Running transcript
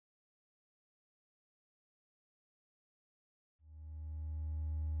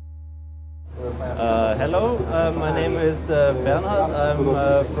Hello, my name is Bernhard.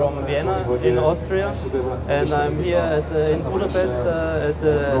 I'm from Vienna in Austria, and I'm here in Budapest at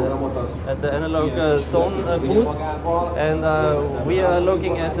the Analogue Zone booth. And we are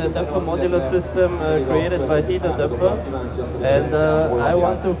looking at the Doepfer Modular system created by Doepfer. And I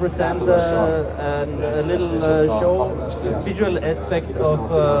want to present a little show, visual aspect of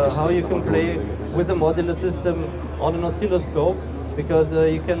how you can play with the modular system on an oscilloscope. Because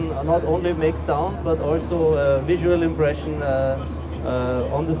you can not only make sound but also visual impression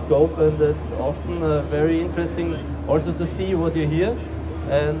on the scope, and it's often very interesting also to see what you hear.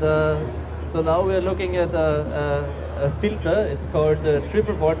 And so now we're looking at a filter. It's called a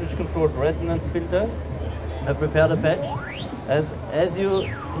triple voltage controlled resonance filter. I prepared a patch, and as you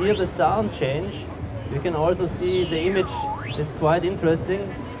hear the sound change, you can also see the image is quite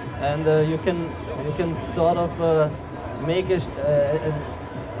interesting, and you can sort of make a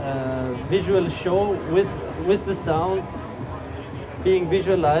visual show with the sound being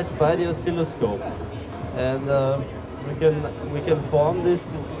visualized by the oscilloscope, and we can form this.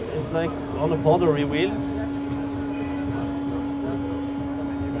 It's like on a pottery wheel.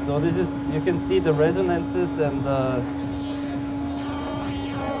 So this is, you can see the resonances and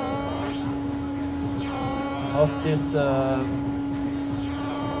of this.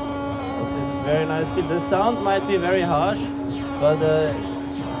 Very nice feel. The sound might be very harsh, but the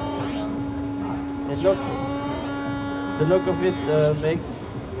look of it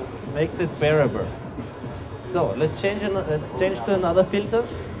makes it bearable. So let's change to another filter.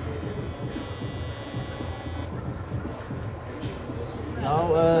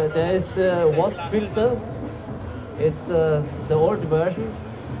 Now there is the wasp filter. It's the old version,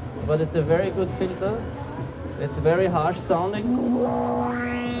 but it's a very good filter. It's very harsh sounding.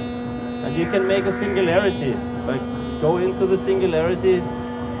 And you can make a singularity, like go into the singularity,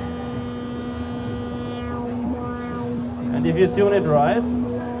 and if you tune it right,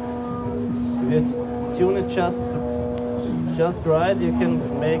 if you tune it just right, you can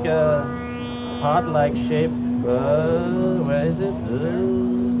make a heart-like shape. Where is it?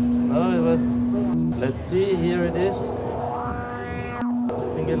 No, it was. Let's see. Here it is.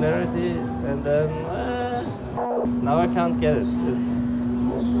 Singularity, and then now I can't get it.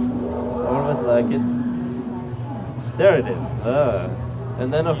 It's always like it. There it is.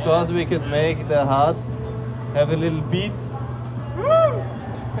 And then of course we could make the hearts have a little beat.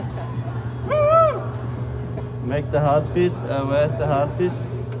 Make the heartbeat. Where's the heartbeat?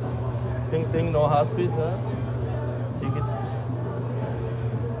 Ding ding, no heartbeat. Sing it.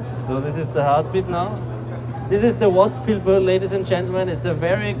 So this is the heartbeat now. This is the wasp filter, ladies and gentlemen. It's a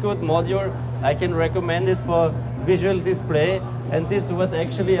very good module. I can recommend it for visual display. And this was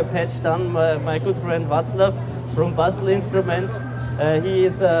actually a patch done by my good friend Václav from Basel Instruments. He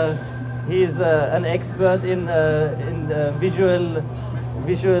is an expert in visual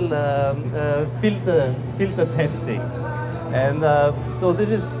filter testing. And so this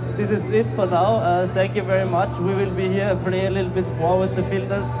is it for now. Thank you very much. We will be here play a little bit more with the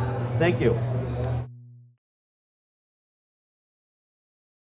filters. Thank you.